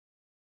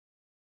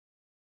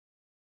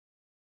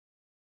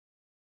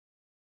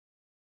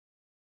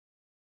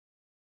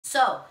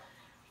So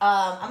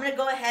I'm gonna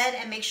go ahead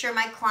and make sure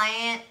my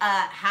client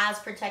has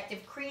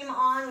protective cream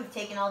on. We've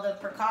taken all the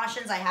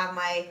precautions. I have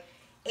my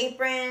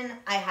apron,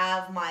 I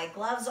have my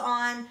gloves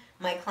on.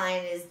 My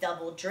client is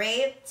double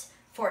draped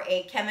for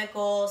a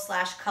chemical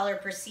 / color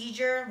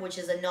procedure, which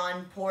is a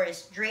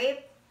non-porous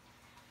drape.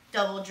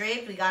 Double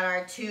draped, we got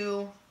our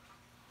two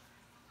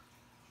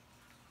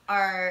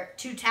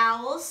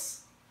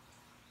towels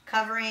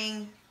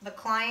covering the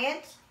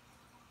client.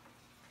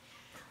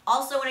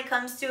 Also, when it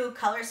comes to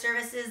color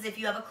services, if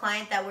you have a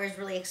client that wears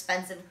really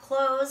expensive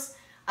clothes,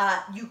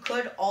 you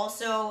could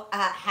also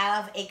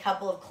have a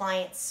couple of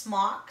client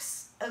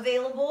smocks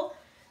available.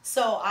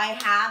 So I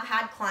have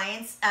had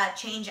clients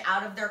change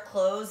out of their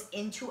clothes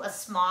into a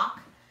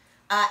smock,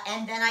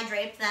 and then I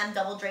drape them,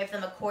 double drape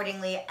them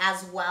accordingly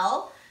as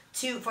well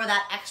for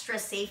that extra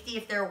safety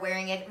if they're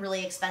wearing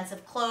really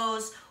expensive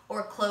clothes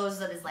or clothes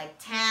that is like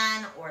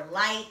tan or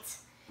light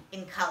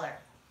in color.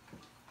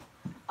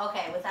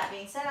 Okay, with that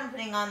being said, I'm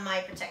putting on my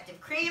protective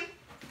cream.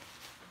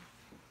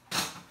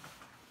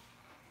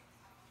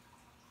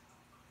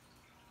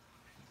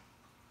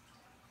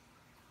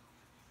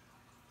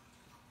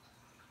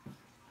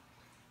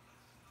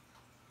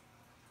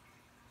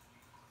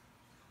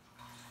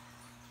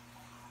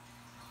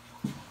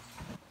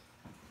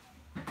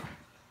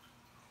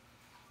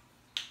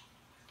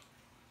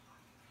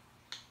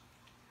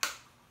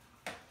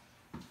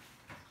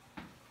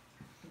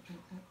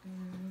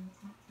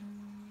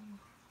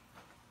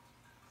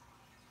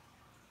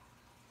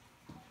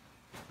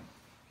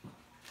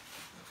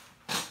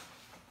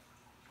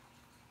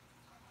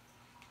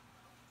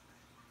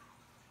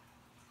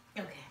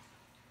 Okay,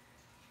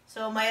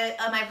 so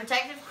my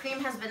protective cream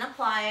has been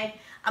applied.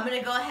 I'm going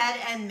to go ahead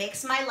and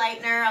mix my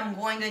lightener. I'm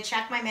going to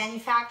check my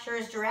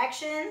manufacturer's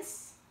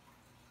directions.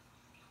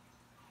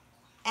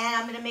 And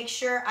I'm going to make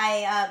sure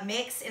I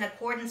mix in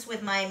accordance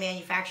with my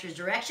manufacturer's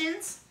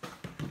directions.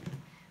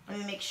 Let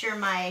me make sure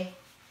my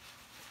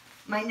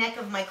neck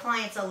of my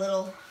client's a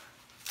little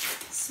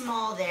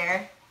small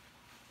there.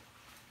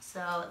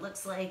 So it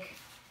looks like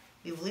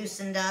we've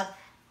loosened up.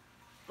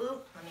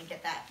 Oop, let me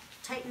get that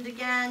tightened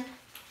again.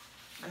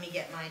 Let me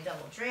get my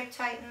double drape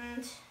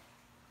tightened.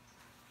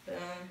 Boom,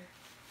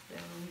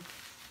 boom.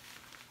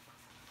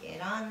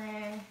 Get on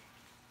there.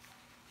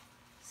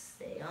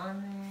 Stay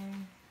on there.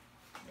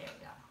 There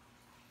we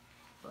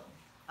go.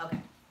 Boom.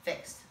 Okay,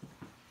 fixed.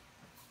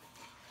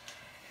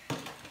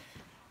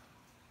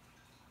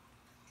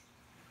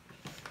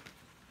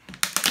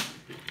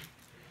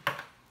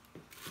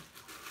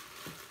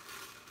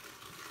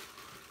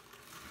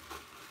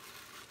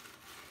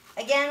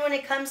 Again, when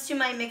it comes to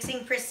my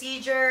mixing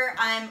procedure,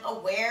 I'm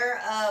aware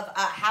of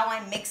how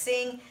I'm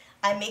mixing.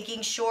 I'm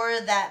making sure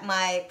that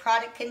my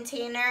product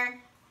container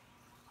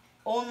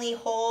only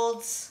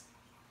holds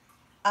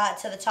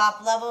to the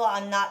top level.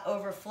 I'm not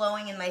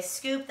overflowing in my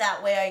scoop.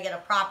 That way I get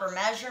a proper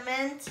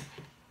measurement.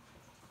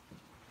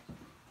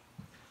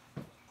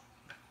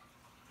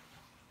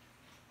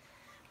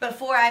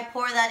 Before I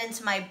pour that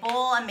into my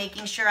bowl, I'm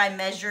making sure I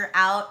measure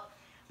out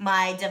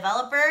my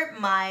developer.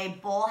 My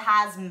bowl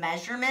has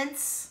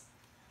measurements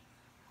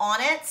on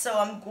it, so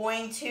I'm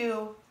going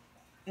to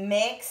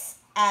mix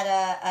at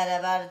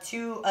about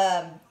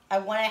a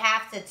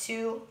 1.5 to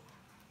 2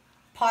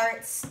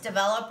 parts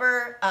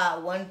developer,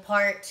 1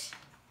 part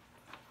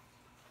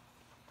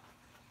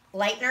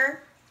lightener.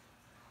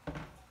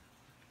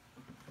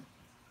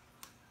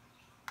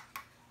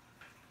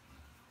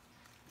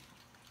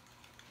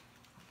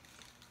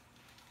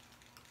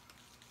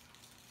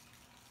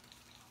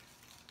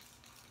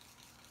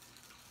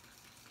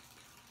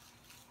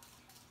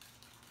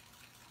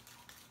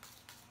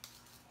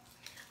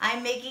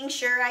 I'm making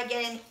sure I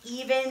get an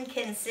even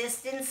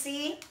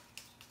consistency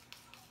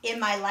in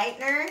my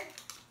lightener.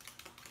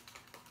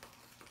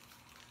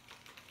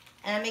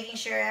 And I'm making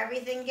sure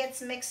everything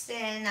gets mixed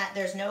in, that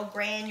there's no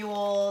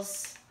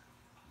granules.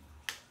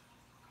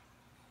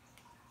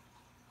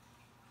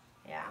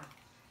 Yeah.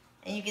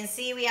 And you can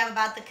see we have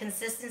about the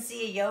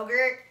consistency of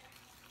yogurt.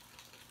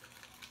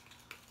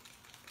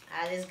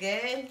 That is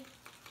good.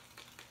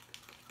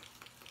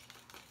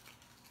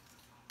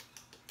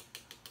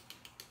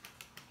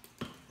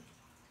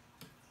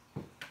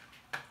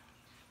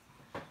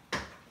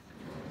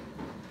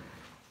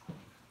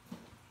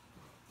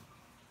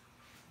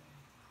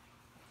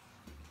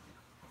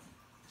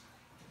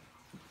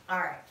 All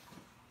right.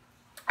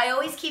 I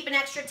always keep an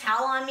extra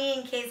towel on me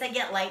in case I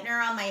get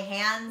lightener on my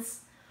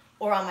hands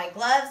or on my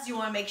gloves. You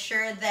want to make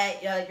sure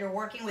that you're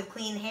working with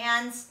clean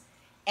hands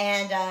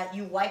and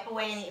you wipe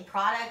away any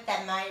product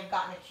that might have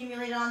gotten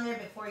accumulated on there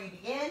before you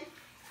begin.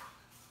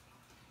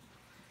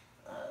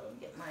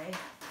 Get my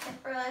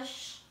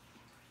brush.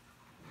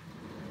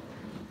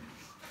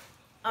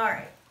 All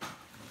right.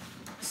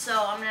 So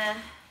I'm going to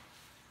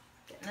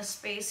get in a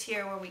space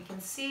here where we can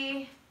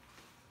see.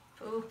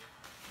 Oop.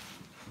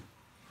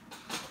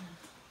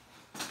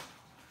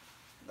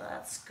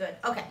 That's good.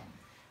 Okay,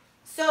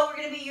 so we're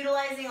going to be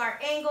utilizing our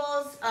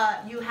angles.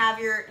 You have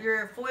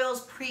your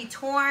foils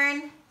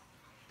pre-torn,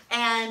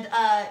 and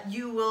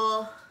you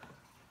will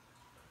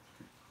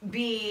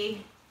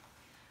be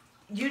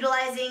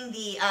utilizing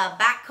the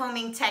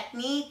backcombing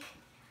technique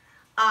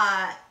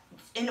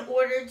in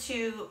order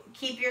to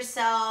keep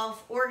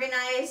yourself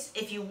organized.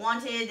 If you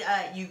wanted,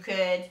 you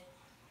could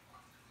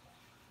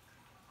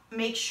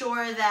make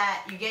sure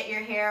that you get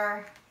your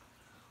hair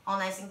all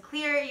nice and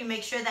clear. You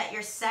make sure that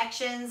your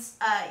sections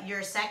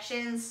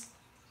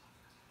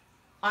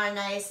are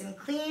nice and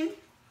clean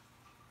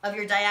of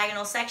your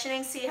diagonal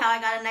sectioning. See how I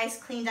got a nice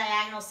clean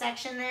diagonal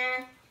section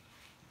there?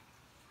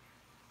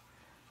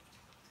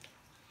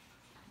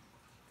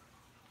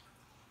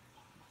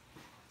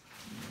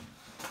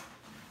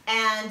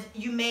 And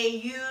you may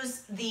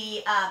use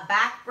the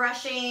back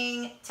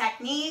brushing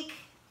technique.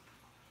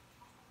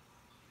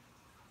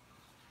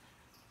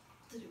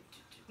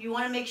 You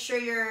want to make sure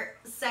your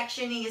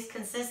sectioning is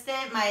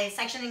consistent. My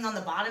sectioning on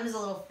the bottom is a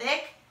little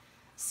thick,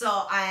 so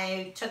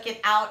I took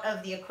it out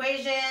of the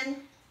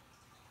equation.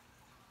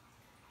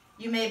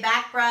 You may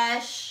back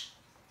brush,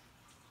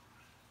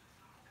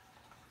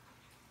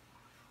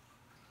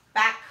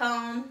 back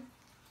comb.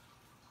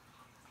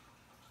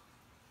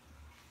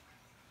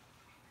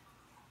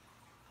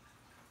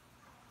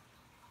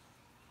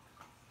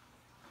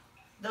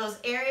 Those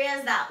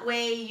areas, that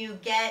way you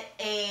get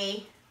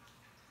a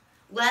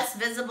less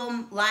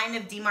visible line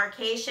of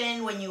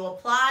demarcation when you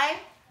apply.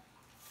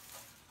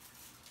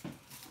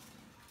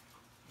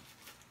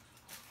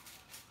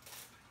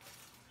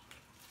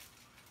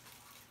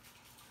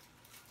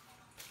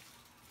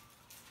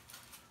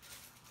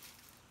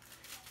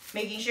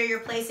 Making sure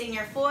you're placing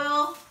your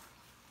foil.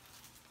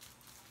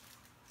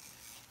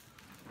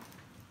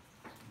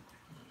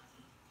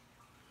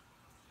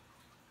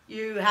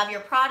 You have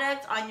your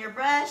product on your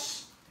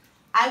brush.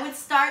 I would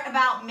start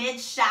about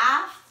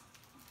mid-shaft.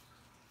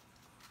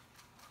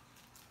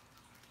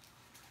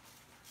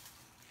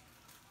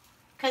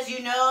 Because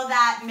you know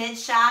that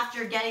mid-shaft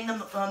you're getting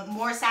the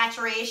more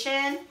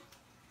saturation.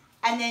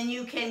 And then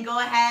you can go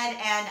ahead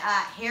and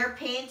hair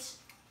paint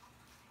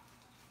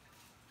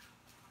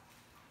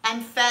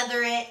and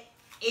feather it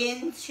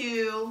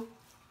into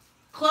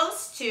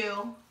close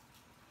to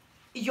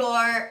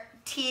your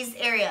teased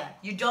area.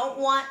 You don't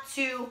want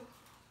to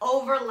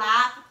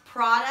overlap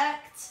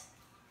product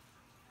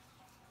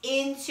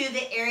into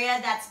the area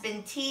that's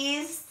been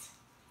teased,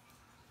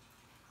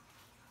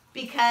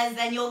 because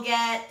then you'll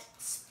get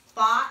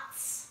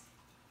spots,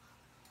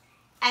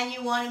 and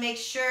you want to make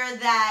sure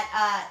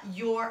that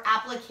your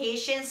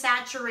application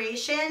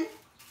saturation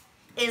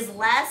is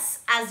less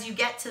as you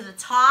get to the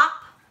top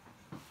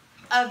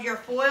of your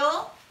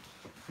foil.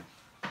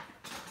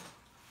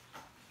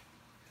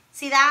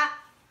 See that?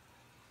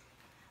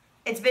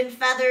 It's been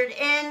feathered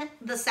in,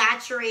 the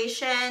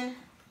saturation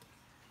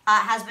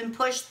has been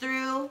pushed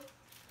through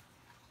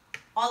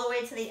all the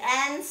way to the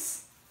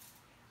ends.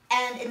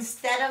 And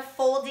instead of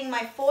folding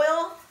my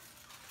foil,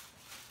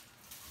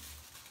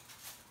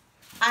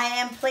 I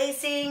am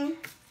placing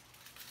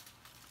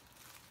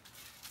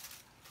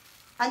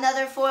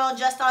another foil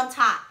just on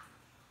top.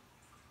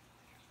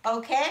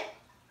 Okay?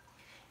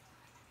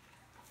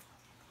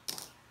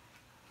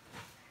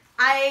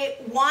 I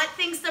want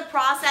things to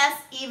process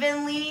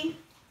evenly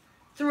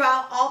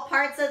throughout all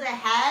parts of the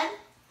head.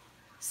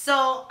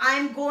 So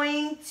I'm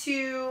going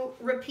to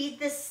repeat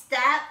this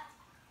step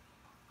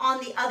on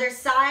the other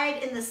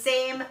side in the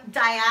same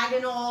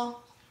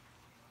diagonal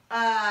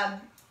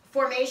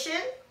formation.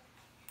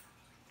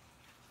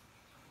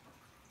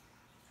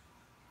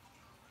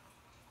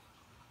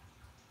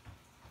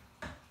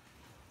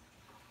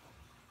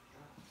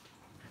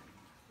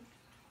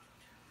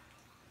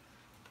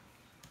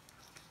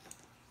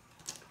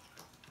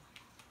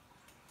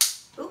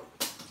 Ooh,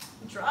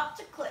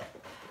 dropped a clip.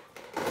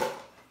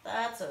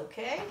 That's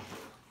okay.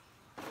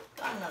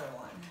 Got another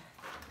one.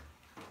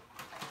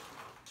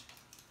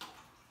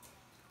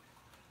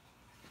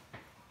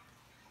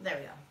 There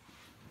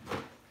we go.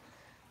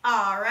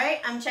 All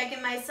right, I'm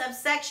checking my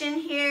subsection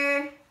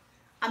here.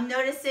 I'm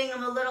noticing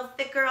I'm a little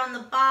thicker on the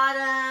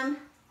bottom,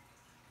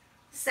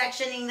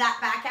 sectioning that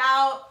back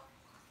out.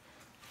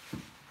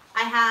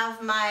 I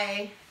have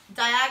my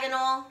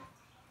diagonal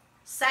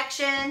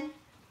section.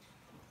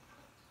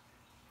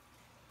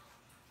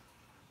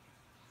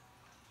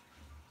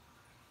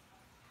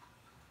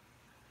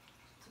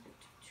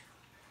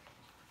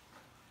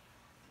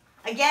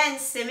 Again,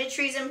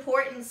 symmetry is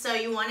important, so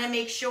you want to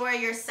make sure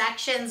your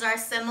sections are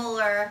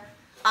similar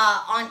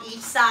on each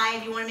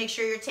side. You want to make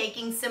sure you're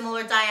taking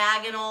similar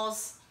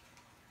diagonals,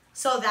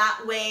 so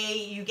that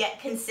way you get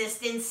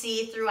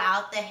consistency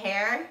throughout the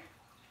hair.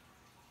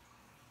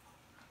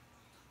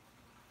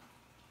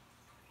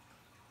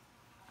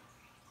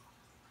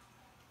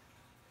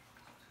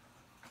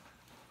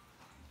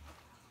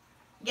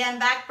 Again,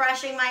 back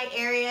brushing my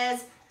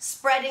areas,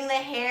 spreading the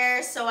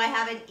hair so I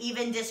have an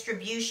even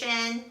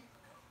distribution.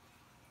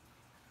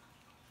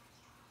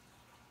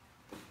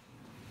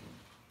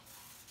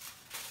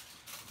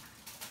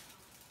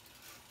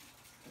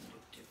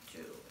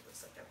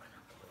 Looks like I went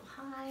up a little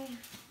high.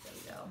 There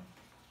we go.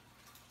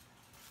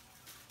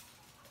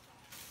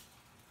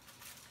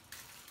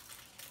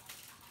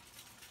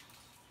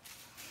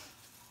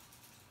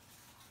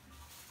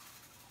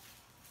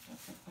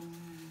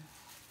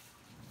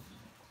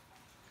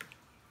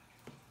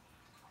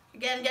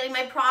 again, getting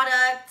my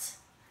product,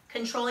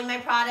 controlling my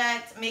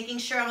product, making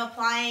sure I'm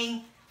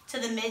applying to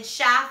the mid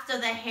shaft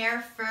of the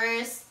hair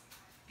first,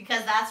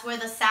 because that's where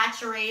the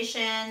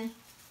saturation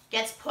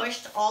gets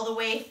pushed all the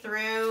way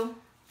through.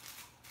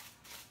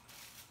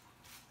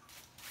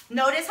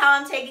 Notice how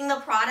I'm taking the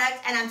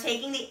product and I'm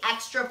taking the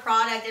extra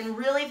product and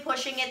really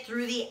pushing it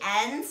through the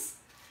ends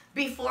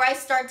before I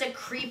start to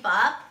creep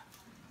up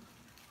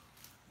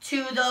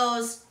to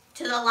the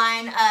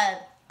line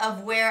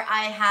of where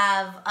I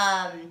have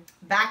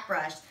back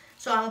brushed.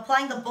 So I'm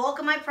applying the bulk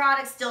of my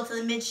product still to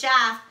the mid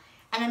shaft,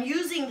 and I'm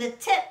using the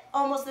tip,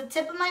 almost the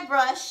tip of my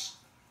brush,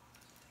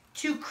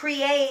 to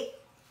create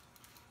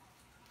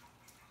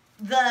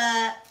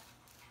the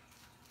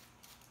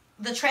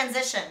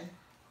transition.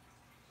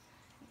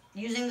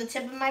 Using the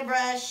tip of my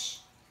brush.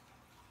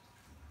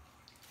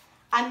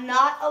 I'm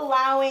not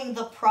allowing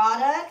the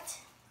product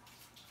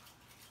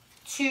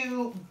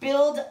to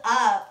build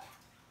up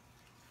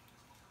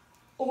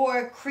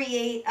or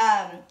create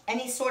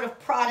any sort of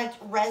product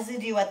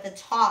residue at the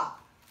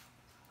top.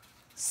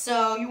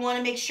 So you want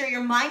to make sure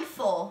you're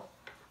mindful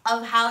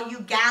of how you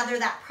gather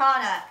that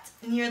product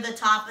near the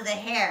top of the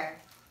hair.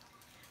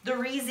 The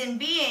reason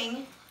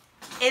being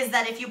is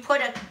that if you put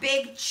a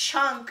big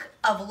chunk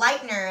of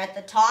lightener at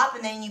the top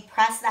and then you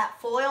press that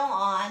foil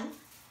on,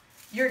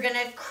 you're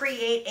gonna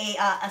create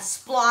a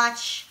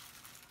splotch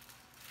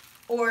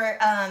or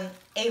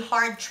a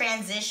hard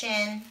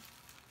transition,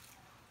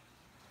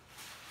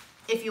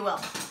 if you will.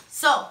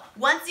 So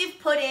once you've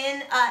put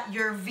in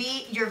your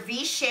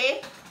V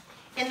shape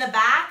in the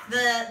back,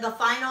 the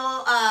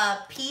final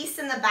piece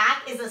in the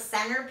back is a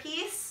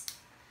centerpiece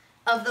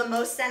of the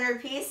most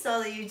centerpiece.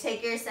 So you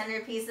take your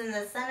centerpiece in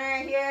the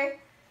center here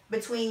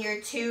between your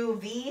two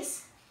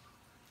V's.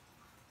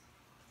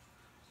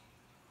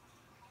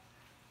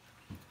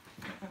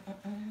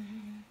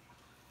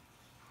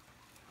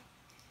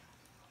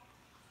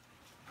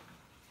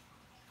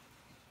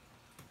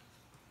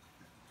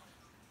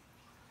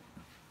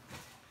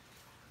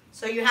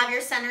 So you have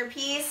your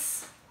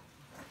centerpiece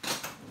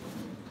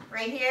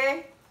right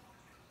here.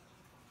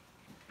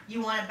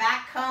 You want to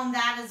back comb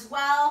that as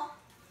well.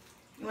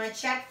 You want to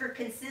check for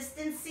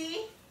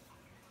consistency.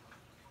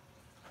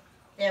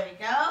 There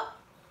we go.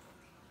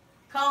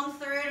 Comb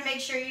through to make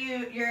sure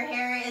your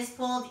hair is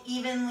pulled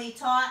evenly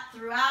taut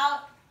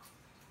throughout.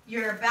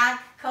 You're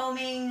back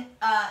combing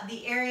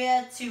the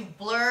area to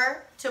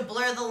blur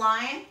the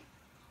line.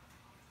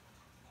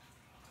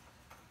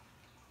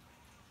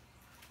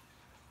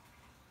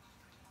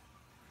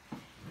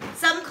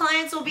 Some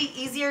clients will be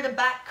easier to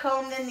back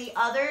comb than the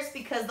others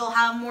because they'll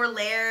have more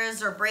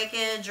layers or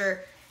breakage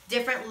or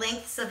different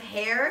lengths of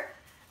hair.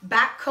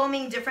 Back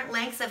combing different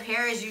lengths of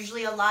hair is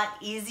usually a lot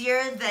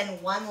easier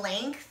than one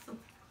length.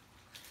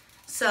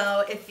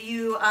 So if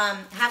you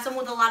have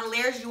someone with a lot of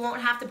layers, you won't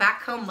have to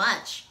back comb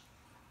much.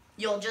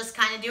 You'll just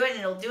kind of do it and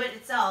it'll do it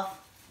itself.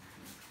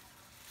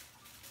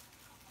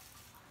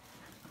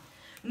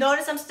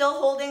 Notice I'm still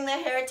holding the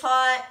hair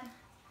taut,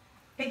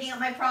 picking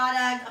up my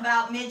product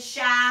about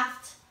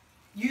mid-shaft,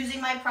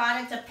 using my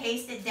product to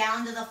paste it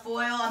down to the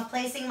foil. I'm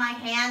placing my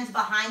hands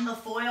behind the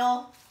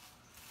foil,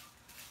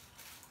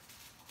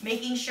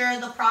 making sure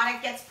the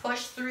product gets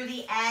pushed through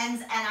the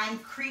ends, and I'm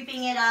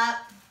creeping it up.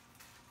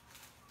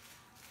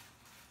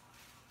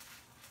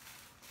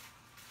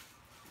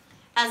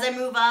 As I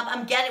move up,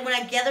 when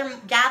I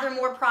gather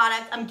more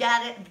product, I'm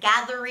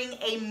gathering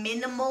a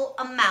minimal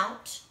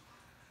amount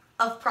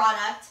of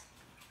product,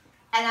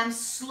 and I'm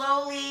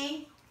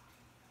slowly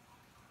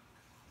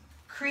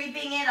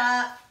creeping it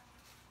up.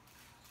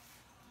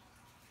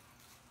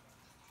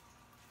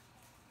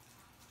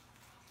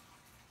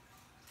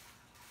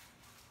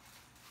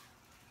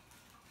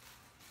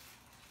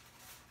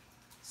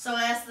 So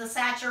as the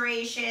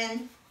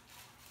saturation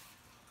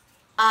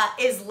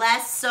is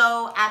less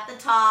so at the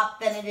top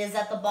than it is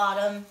at the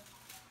bottom,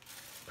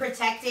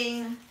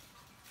 protecting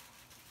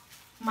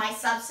my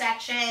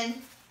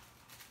subsection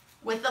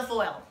with the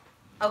foil.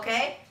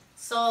 Okay,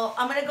 so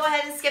I'm gonna go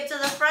ahead and skip to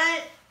the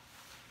front,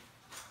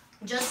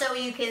 just so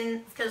we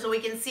can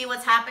see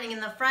what's happening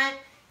in the front.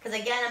 Because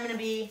again, I'm gonna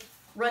be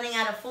running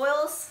out of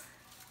foils,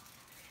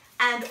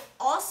 and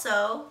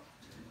also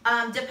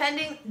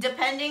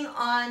depending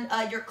on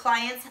your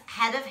client's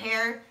head of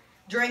hair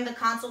during the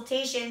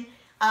consultation,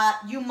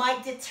 you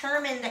might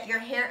determine that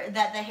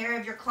the hair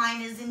of your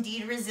client is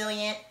indeed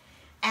resilient,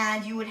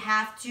 and you would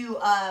have to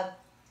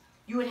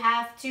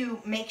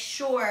make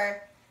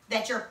sure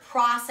that you're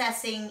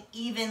processing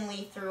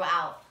evenly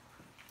throughout.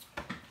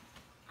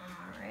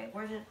 All right,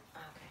 okay.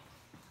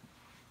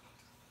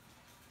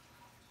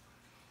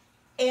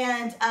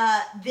 And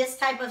this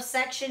type of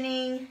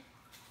sectioning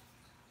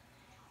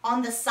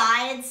on the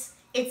sides,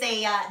 it's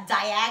a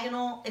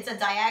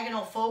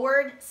diagonal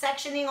forward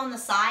sectioning on the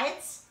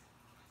sides.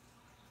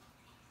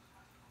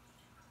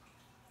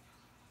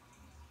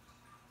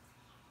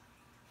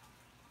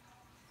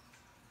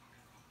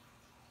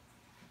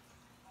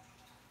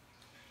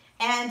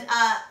 And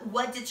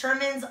what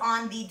determines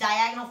on the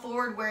diagonal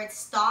forward where it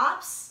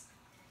stops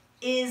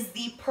is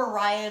the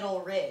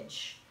parietal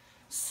ridge.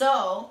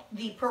 So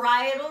the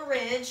parietal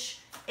ridge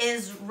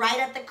is right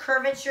at the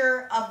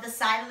curvature of the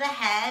side of the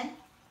head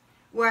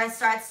where it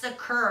starts to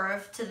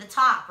curve to the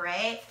top,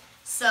 right?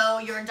 So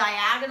your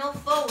diagonal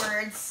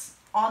forwards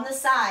on the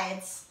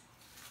sides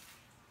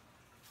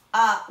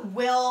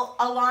will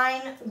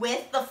align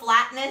with the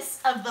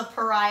flatness of the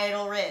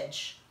parietal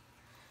ridge.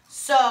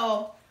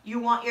 So you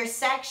want your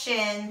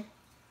section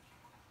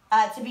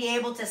to be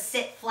able to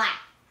sit flat,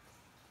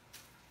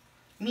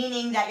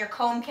 meaning that your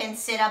comb can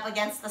sit up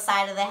against the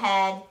side of the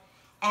head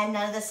and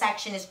none of the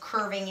section is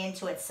curving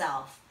into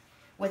itself.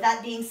 With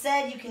that being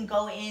said, you can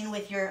go in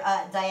with your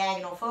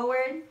diagonal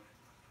forward.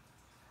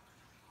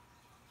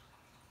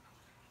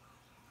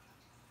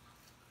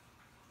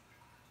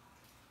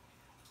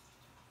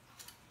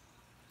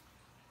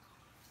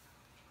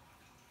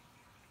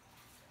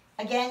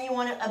 Again, you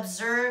want to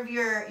observe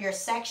your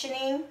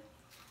sectioning.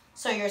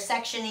 So your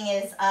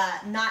sectioning is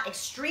not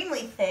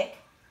extremely thick,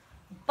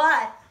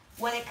 but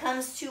when it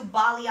comes to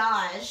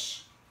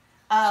balayage,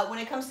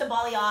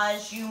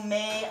 you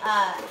may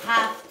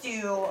have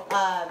to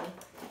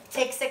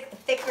take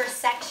thicker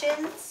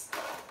sections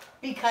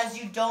because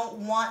you don't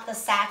want the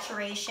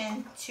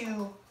saturation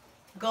to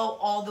go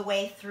all the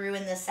way through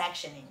in the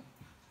sectioning.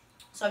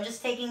 So I'm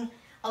just taking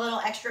a little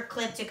extra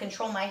clip to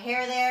control my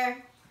hair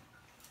there.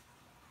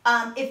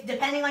 If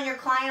depending on your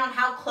client on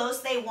how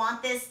close they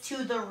want this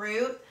to the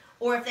root,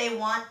 or if they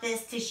want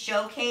this to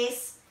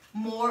showcase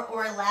more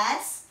or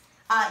less,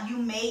 you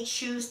may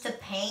choose to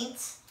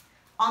paint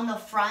on the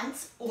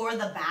front or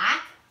the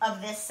back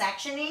of this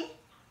sectioning.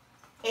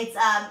 It's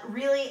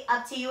really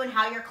up to you and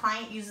how your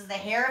client uses the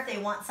hair. If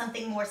they want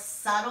something more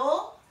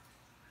subtle,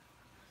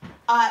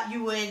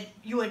 you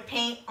would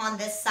paint on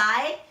this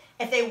side.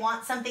 If they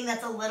want something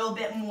that's a little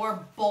bit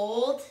more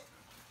bold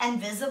and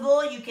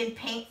visible, you can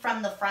paint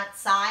from the front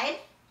side.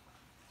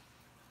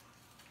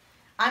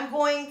 I'm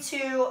going to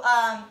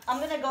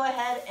go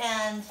ahead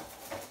and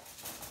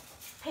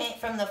paint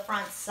from the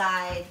front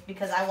side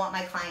because I want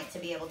my client to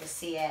be able to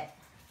see it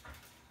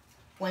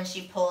when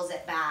she pulls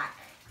it back.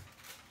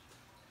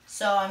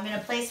 So I'm going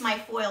to place my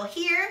foil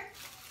here.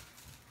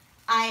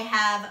 I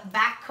have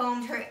back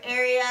combed her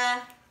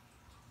area,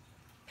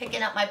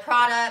 picking up my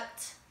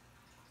product.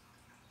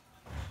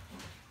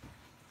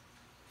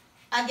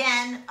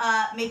 Again,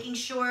 making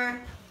sure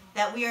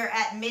that we are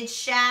at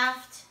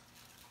mid-shaft.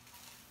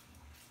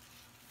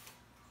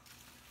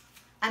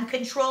 I'm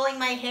controlling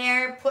my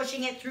hair,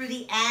 pushing it through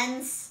the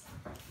ends.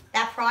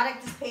 That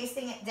product is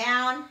pasting it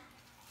down.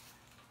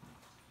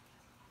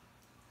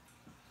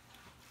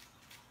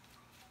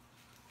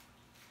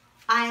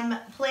 I'm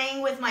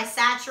playing with my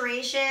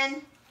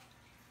saturation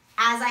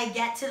as I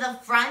get to the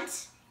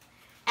front.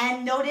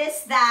 And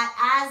notice that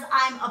as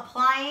I'm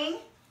applying,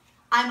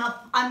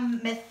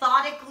 I'm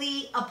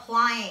methodically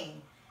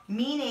applying,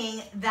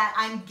 meaning that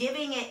I'm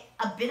giving it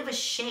a bit of a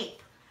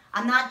shape.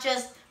 I'm not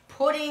just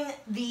putting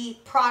the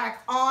product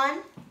on.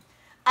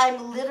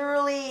 I'm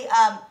literally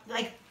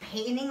like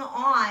painting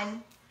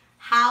on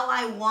how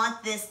I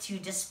want this to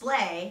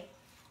display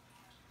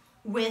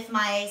with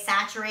my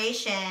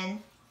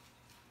saturation.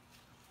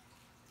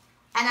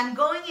 And I'm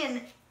going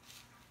in,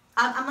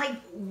 I'm like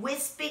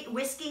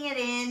whisking it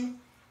in,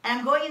 and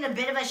I'm going in a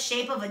bit of a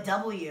shape of a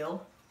W.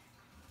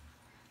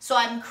 So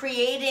I'm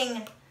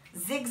creating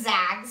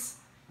zigzags.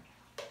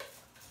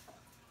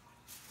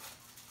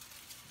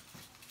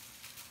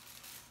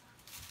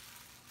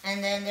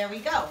 And then there we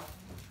go.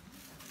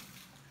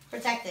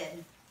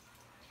 Protected.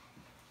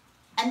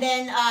 And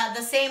then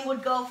the same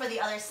would go for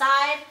the other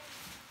side.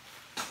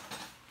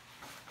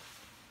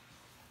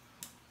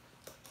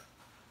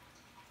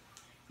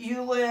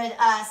 You would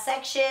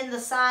section the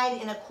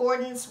side in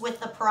accordance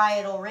with the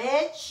parietal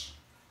ridge.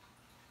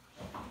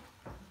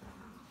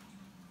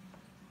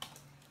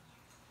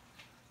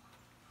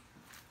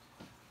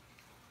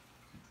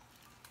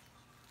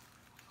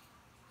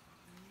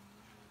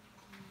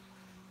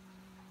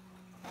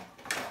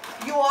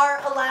 You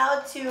are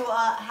allowed to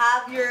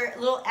have your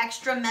little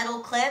extra metal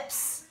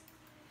clips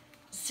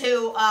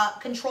to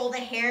control the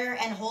hair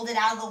and hold it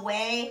out of the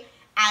way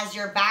as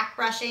you're back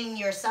brushing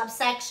your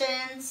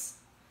subsections.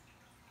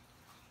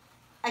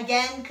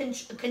 Again,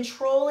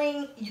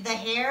 controlling the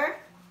hair,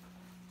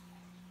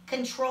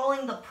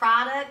 controlling the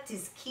product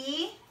is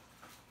key.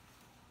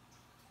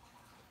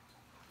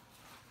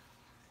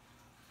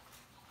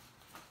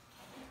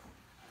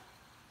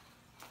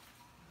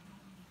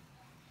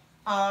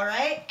 All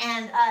right,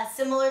 and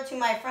similar to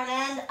my front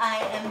end, I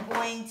am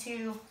going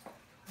to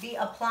be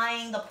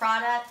applying the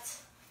product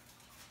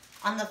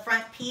on the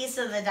front piece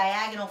of the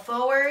diagonal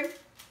forward.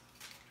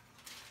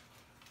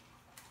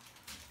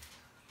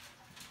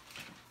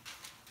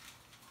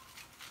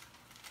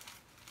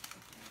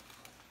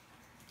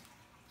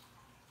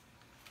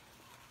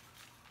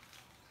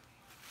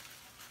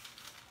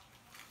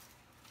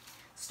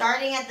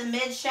 Starting at the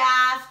mid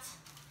shaft.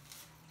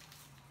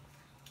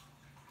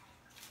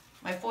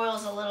 My foil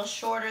is a little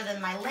shorter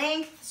than my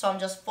length, so I'm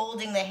just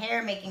folding the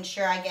hair, making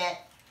sure I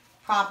get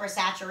proper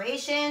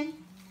saturation.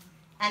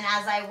 And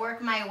as I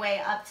work my way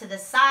up to the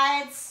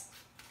sides,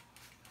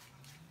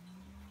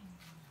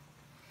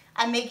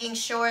 I'm making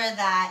sure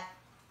that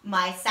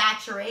my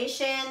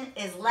saturation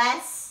is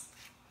less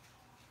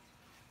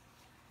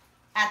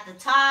at the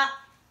top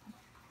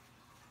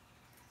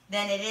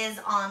than it is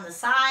on the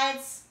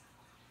sides.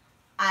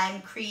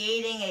 I'm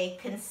creating a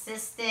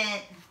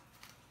consistent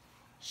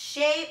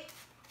shape.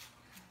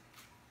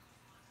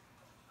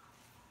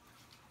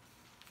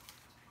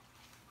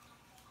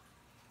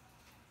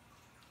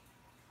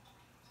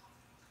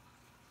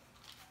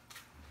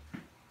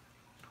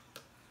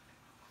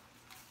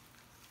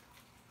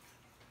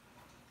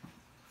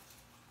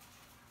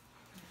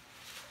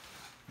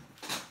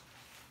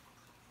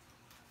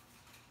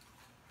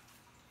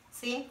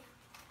 See?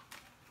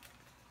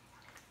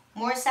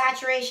 More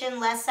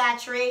saturation, less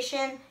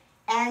saturation,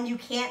 and you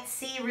can't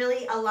see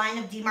really a line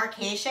of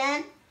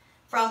demarcation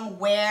from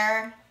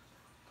where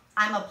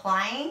I'm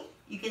applying.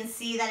 You can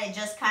see that it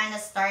just kind of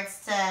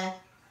starts to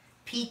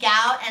peek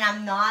out, and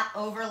I'm not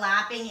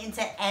overlapping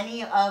into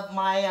any of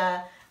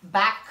my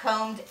back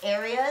combed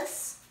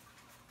areas.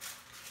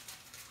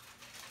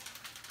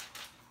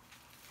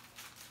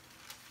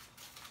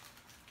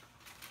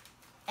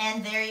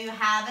 And there you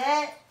have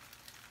it.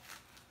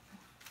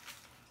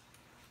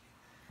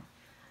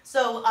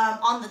 So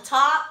on the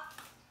top,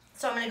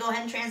 so I'm going to go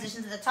ahead and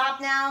transition to the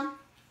top now.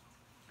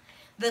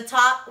 The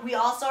top, we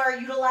also are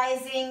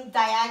utilizing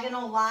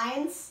diagonal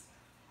lines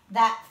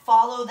that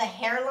follow the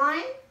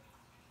hairline.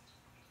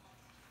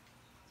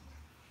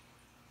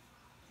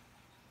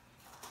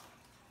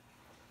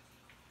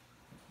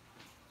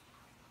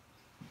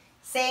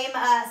 Same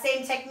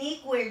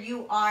technique where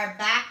you are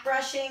back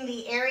brushing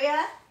the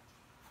area.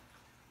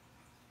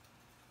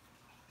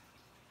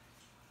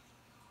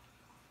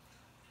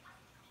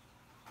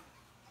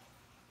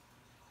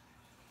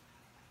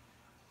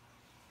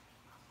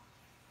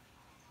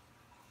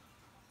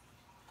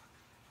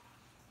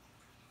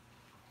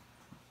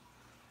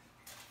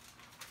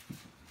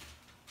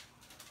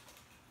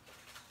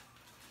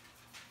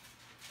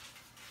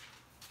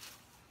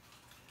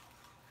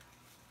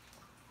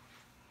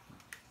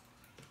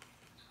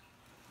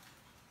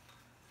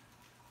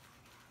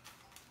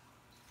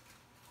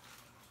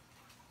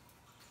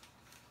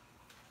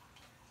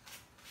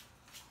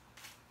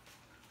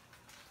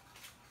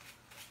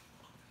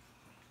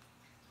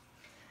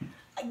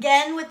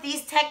 Again, with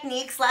these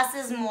techniques, less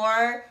is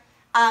more.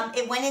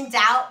 When in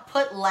doubt,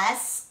 put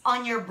less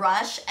on your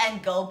brush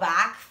and go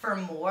back for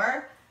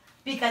more.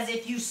 Because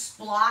if you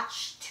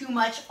splotch too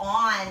much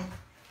on,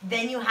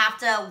 then you have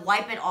to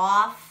wipe it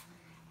off.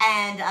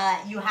 And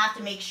you have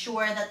to make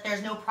sure that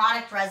there's no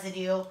product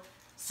residue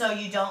so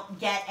you don't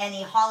get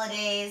any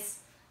holidays,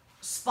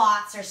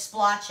 spots, or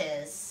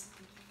splotches.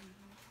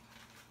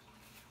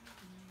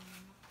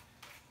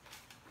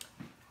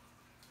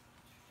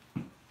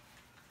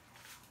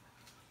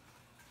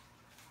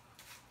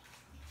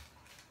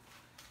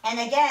 And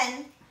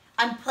again,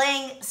 I'm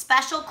paying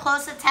special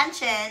close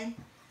attention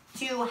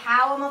to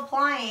how I'm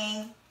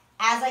applying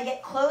as I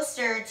get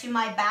closer to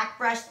my back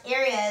brushed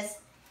areas,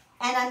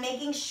 and I'm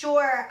making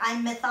sure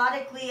I'm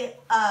methodically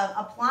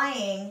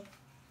applying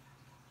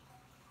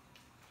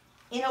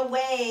in a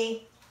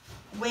way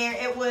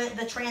where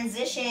the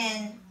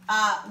transition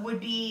would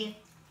be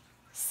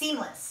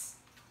seamless.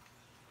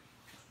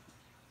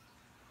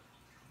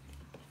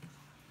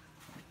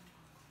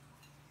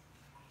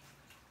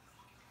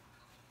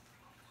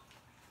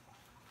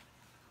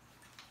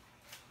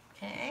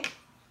 Okay.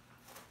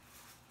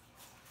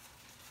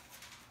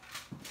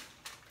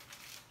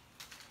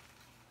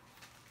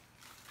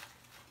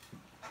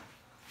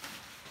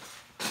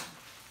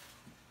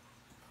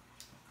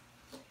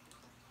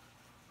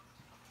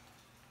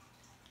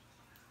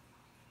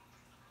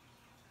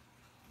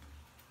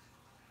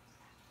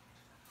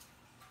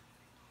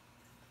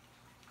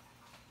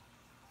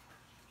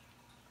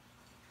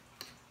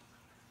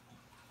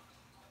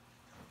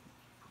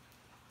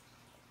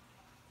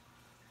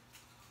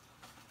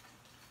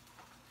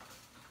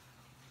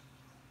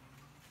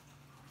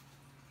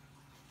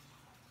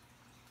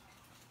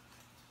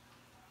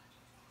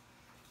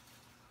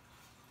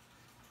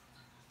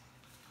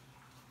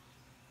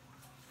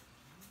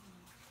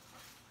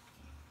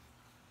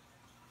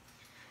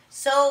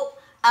 So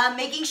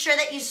making sure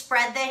that you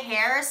spread the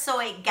hair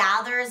so it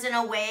gathers in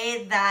a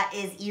way that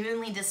is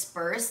evenly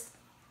dispersed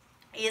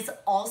is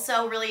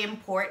also really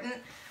important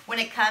when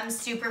it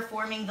comes to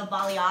performing the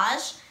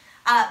balayage.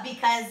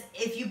 Because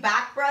if you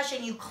back brush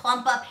and you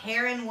clump up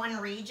hair in one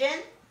region,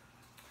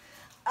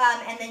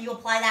 and then you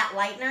apply that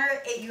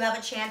lightener, you have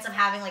a chance of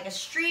having like a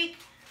streak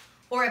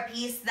or a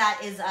piece that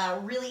is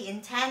really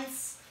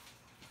intense.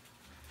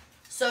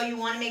 So you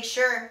want to make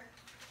sure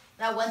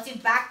that once you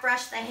back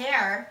brush the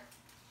hair,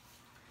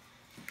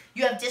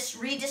 you have just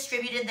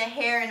redistributed the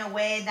hair in a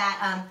way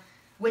that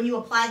when you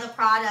apply the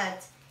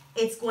product,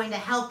 it's going to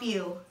help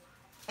you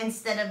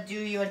instead of do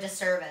you a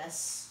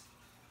disservice.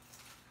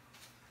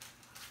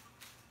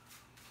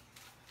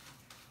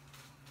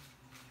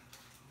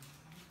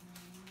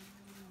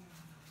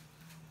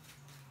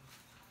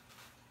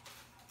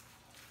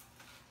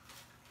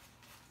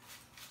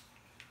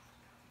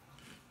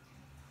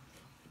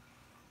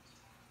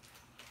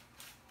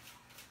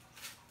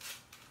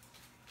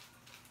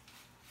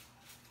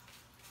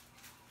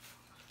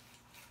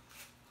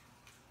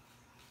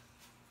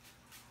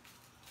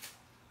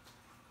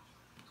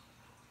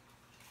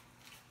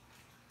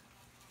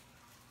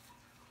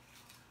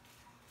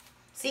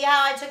 See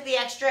how I took the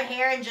extra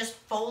hair and just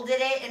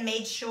folded it and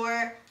made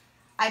sure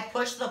I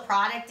pushed the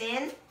product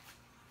in?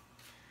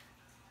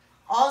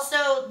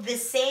 Also, the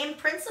same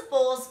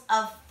principles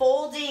of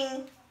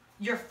folding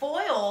your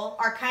foil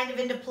are kind of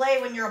into play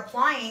when you're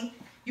applying.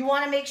 You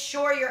want to make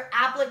sure your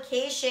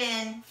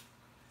application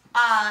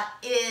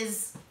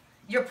is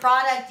your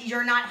product,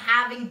 you're not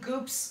having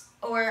goops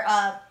or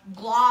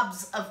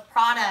globs of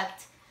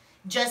product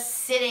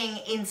just sitting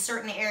in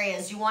certain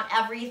areas. You want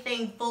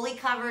everything fully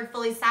covered,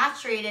 fully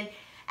saturated,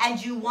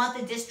 and you want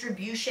the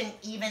distribution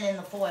even in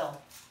the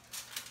foil.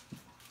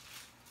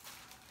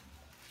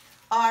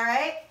 All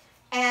right,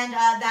 and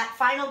that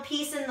final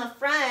piece in the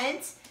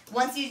front,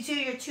 once you do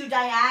your two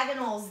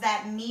diagonals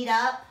that meet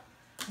up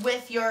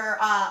with your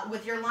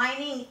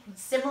lining,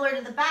 similar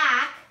to the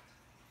back,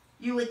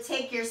 you would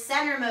take your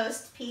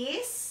centermost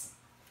piece.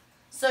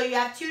 So you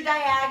have two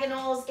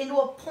diagonals into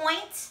a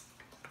point,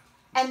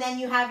 and then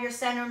you have your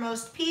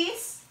centermost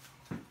piece.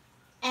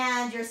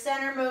 And your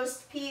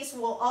centermost piece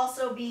will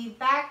also be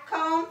back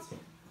combed.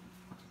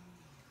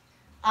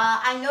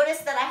 I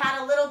noticed that I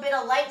had a little bit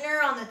of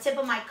lightener on the tip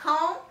of my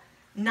comb.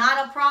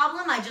 Not a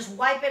problem. I just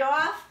wipe it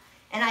off,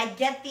 and I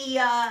get the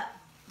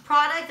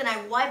product and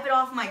I wipe it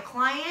off my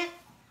client.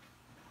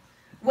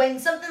 When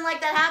something like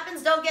that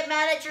happens, don't get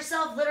mad at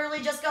yourself.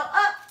 Literally just go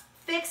up,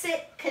 fix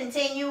it,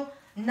 continue.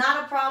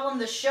 Not a problem.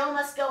 The show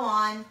must go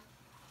on.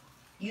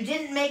 You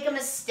didn't make a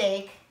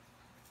mistake.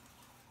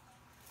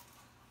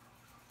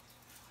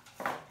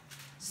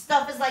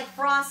 Stuff is like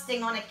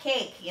frosting on a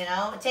cake, you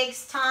know. It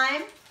takes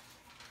time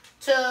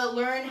to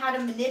learn how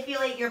to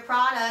manipulate your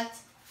product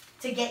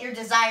to get your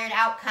desired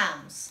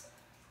outcomes.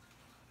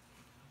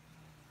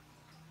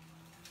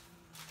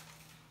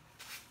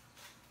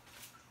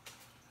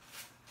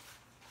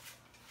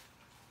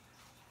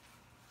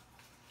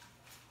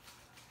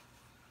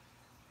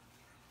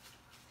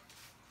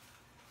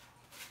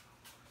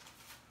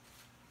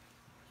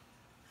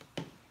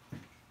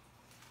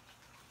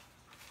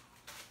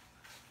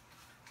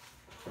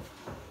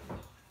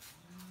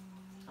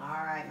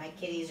 All right, my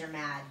kitties are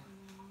mad.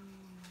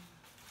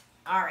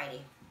 Alrighty.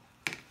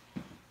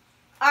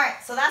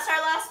 Alright, so that's our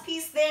last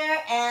piece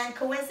there, and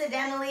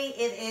coincidentally,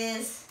 it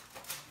is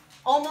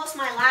almost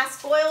my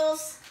last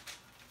foils.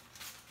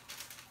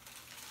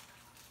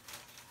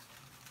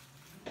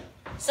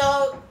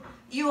 So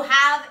you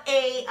have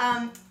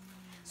an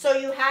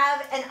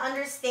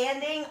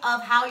understanding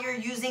of how you're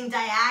using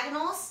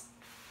diagonals,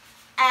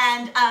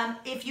 and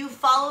if you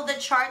follow the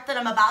chart that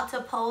I'm about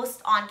to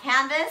post on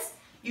Canvas,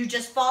 you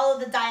just follow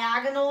the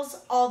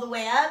diagonals all the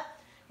way up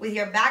with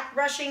your back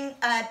brushing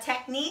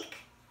technique.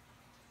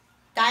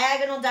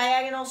 Diagonal,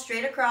 diagonal,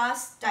 straight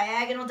across,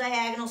 diagonal,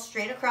 diagonal,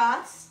 straight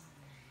across,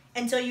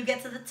 until you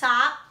get to the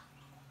top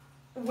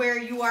where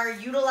you are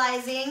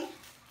utilizing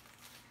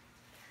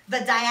the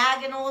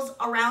diagonals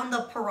around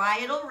the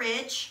parietal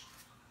ridge,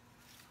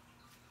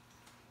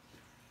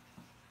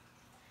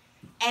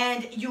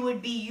 and you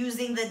would be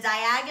using the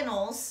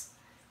diagonals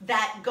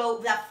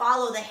that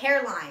follow the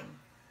hairline.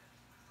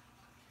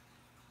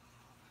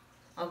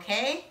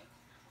 Okay?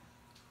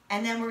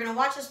 And then we're going to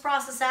watch this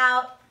process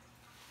out,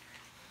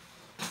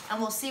 and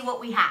we'll see what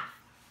we have.